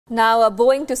Now,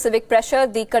 bowing to civic pressure,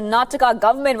 the Karnataka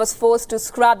government was forced to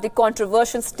scrap the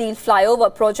controversial steel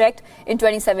flyover project in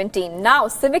 2017. Now,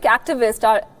 civic activists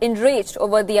are enraged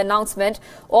over the announcement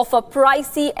of a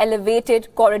pricey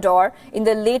elevated corridor in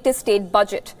the latest state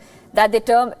budget that they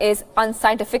term is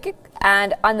unscientific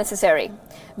and unnecessary.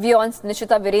 WION's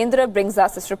Nishita Virendra brings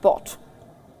us this report.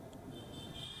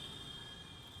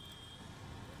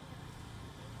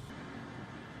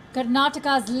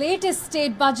 Karnataka's latest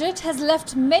state budget has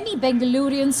left many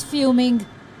Bengalurians fuming.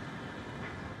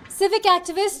 Civic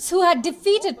activists who had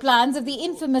defeated plans of the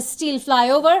infamous steel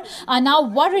flyover are now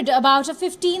worried about a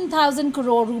 15,000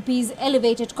 crore rupees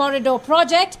elevated corridor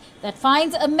project that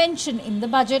finds a mention in the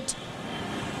budget.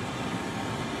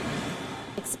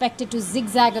 Expected to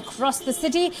zigzag across the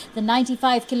city, the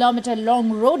 95-kilometer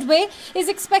long roadway is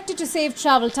expected to save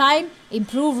travel time,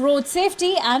 improve road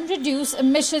safety and reduce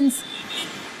emissions.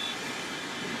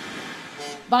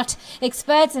 But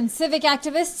experts and civic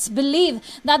activists believe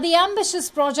that the ambitious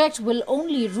project will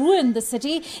only ruin the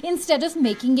city instead of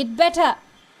making it better.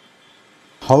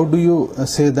 How do you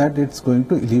say that it's going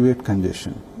to alleviate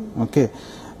congestion? Okay,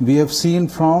 we have seen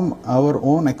from our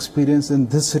own experience in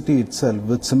this city itself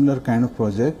with similar kind of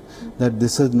project that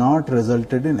this has not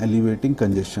resulted in alleviating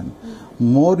congestion.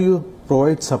 More you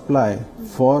provide supply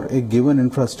for a given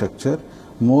infrastructure,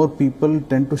 more people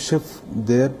tend to shift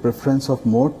their preference of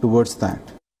mode towards that.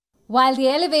 While the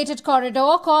elevated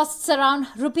corridor costs around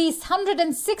rupees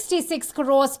 166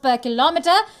 crores per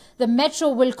kilometre, the metro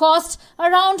will cost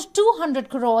around 200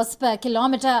 crores per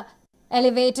kilometre.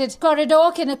 Elevated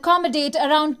corridor can accommodate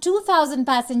around 2,000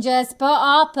 passengers per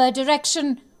hour per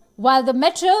direction, while the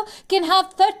metro can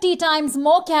have 30 times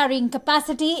more carrying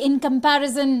capacity in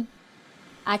comparison.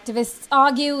 Activists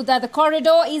argue that the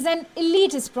corridor is an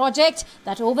elitist project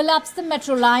that overlaps the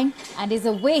metro line and is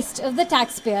a waste of the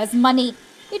taxpayers' money.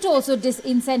 It also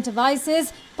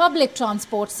disincentivizes public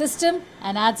transport system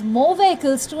and adds more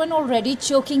vehicles to an already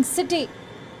choking city.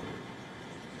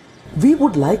 We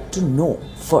would like to know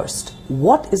first,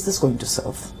 what is this going to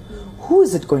serve? Who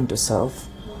is it going to serve?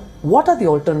 What are the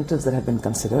alternatives that have been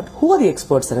considered? Who are the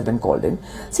experts that have been called in?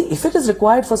 See, if it is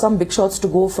required for some big shots to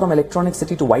go from Electronic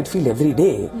City to Whitefield every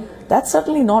day, that's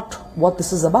certainly not what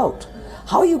this is about.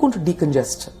 How are you going to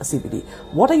decongest a CBD?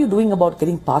 What are you doing about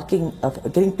getting parking,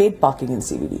 getting paid parking in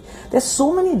CBD? There's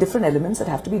so many different elements that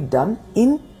have to be done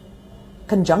in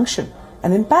conjunction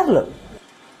and in parallel.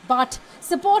 But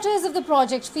supporters of the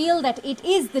project feel that it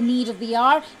is the need of the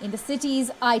hour in the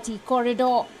city's IT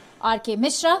corridor. R.K.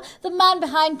 Mishra, the man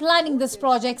behind planning this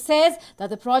project, says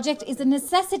that the project is a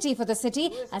necessity for the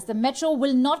city as the metro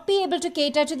will not be able to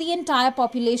cater to the entire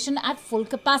population at full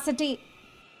capacity.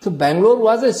 So Bangalore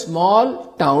was a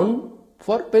small town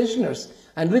for pensioners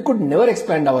and we could never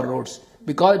expand our roads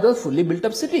because it was a fully built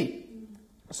up city.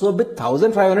 So with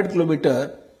 1,500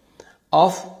 kilometers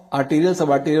of arterial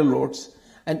subarterial roads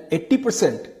and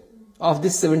 80% of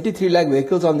these 73 lakh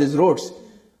vehicles on these roads,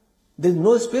 there is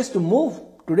no space to move.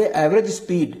 Today average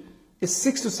speed is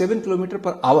 6 to 7 kilometers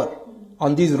per hour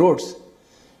on these roads.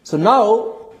 So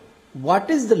now what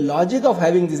is the logic of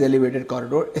having this elevated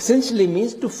corridor? Essentially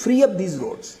means to free up these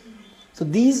roads. So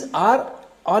these are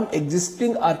on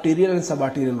existing arterial and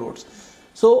subarterial roads.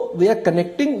 So we are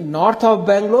connecting north of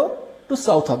Bangalore to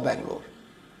south of Bangalore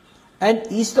and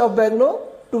east of Bangalore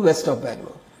to west of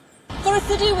Bangalore. For a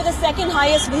city with the second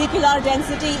highest vehicular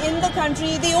density in the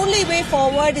country, the only way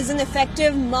forward is an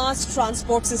effective mass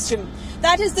transport system.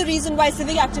 That is the reason why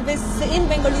civic activists in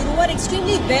Bengaluru are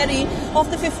extremely wary of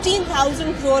the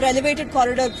 15,000 crore elevated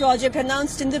corridor project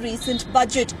announced in the recent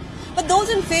budget. But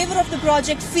those in favour of the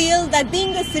project feel that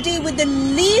being the city with the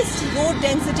least road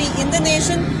density in the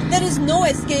nation, there is no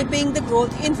escaping the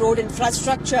growth in road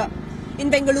infrastructure. In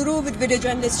Bengaluru with video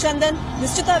journalist Chandan,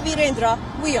 Nishita Virendra,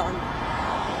 WION.